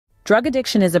Drug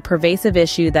addiction is a pervasive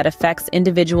issue that affects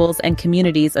individuals and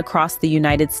communities across the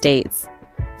United States.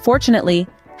 Fortunately,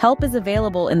 help is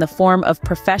available in the form of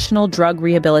professional drug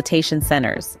rehabilitation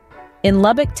centers. In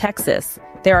Lubbock, Texas,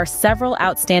 there are several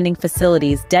outstanding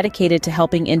facilities dedicated to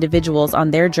helping individuals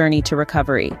on their journey to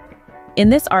recovery. In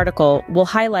this article, we'll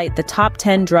highlight the top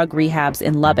 10 drug rehabs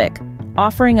in Lubbock,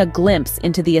 offering a glimpse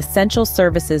into the essential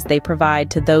services they provide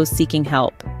to those seeking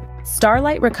help.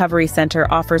 Starlite Recovery Center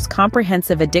offers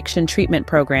comprehensive addiction treatment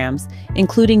programs,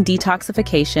 including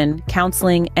detoxification,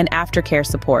 counseling, and aftercare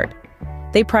support.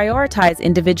 They prioritize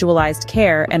individualized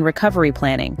care and recovery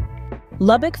planning.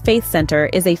 Lubbock Faith Center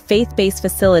is a faith-based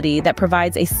facility that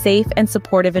provides a safe and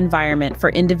supportive environment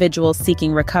for individuals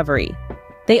seeking recovery.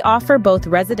 They offer both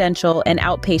residential and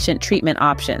outpatient treatment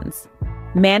options.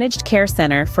 Managed Care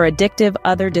Center for Addictive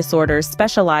Other Disorders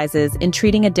specializes in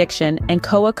treating addiction and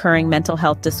co-occurring mental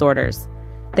health disorders.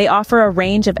 They offer a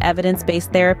range of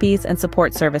evidence-based therapies and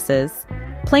support services.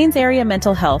 Plains Area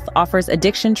Mental Health offers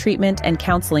addiction treatment and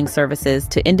counseling services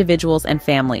to individuals and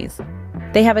families.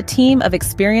 They have a team of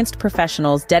experienced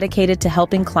professionals dedicated to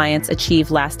helping clients achieve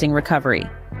lasting recovery.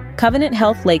 Covenant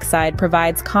Health Lakeside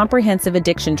provides comprehensive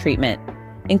addiction treatment,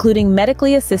 including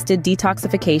medically assisted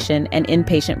detoxification and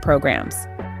inpatient programs.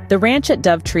 The Ranch at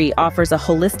Dovetree offers a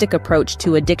holistic approach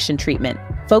to addiction treatment,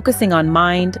 focusing on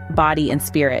mind, body, and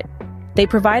spirit. They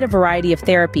provide a variety of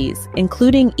therapies,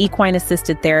 including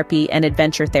equine-assisted therapy and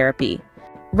adventure therapy.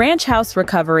 Ranch House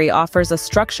Recovery offers a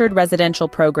structured residential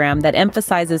program that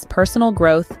emphasizes personal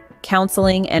growth,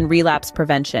 counseling, and relapse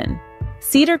prevention.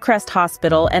 Cedar Crest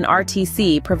Hospital and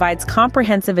RTC provides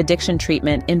comprehensive addiction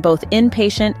treatment in both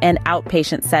inpatient and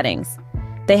outpatient settings.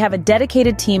 They have a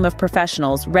dedicated team of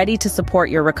professionals ready to support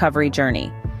your recovery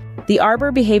journey. The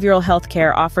Arbor Behavioral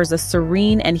Healthcare offers a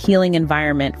serene and healing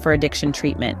environment for addiction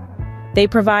treatment. They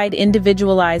provide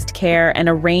individualized care and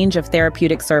a range of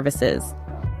therapeutic services.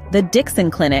 The Dixon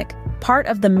Clinic, part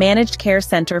of the Managed Care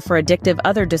Center for Addictive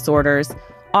Other Disorders,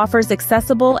 offers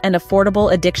accessible and affordable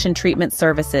addiction treatment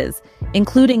services,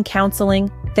 including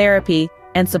counseling, therapy,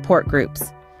 and support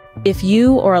groups. If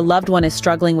you or a loved one is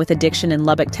struggling with addiction in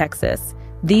Lubbock, Texas,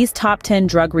 these top 10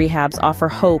 drug rehabs offer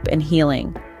hope and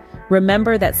healing.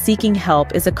 Remember that seeking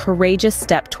help is a courageous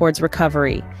step towards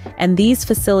recovery, and these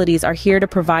facilities are here to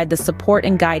provide the support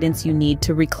and guidance you need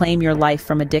to reclaim your life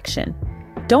from addiction.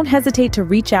 Don't hesitate to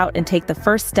reach out and take the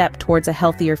first step towards a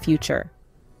healthier future.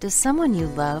 Does someone you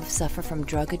love suffer from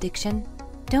drug addiction?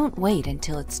 Don't wait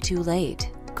until it's too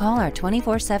late. Call our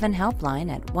 24/7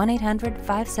 helpline at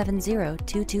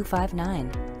 1-800-570-2259.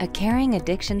 A caring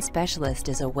addiction specialist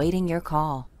is awaiting your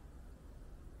call.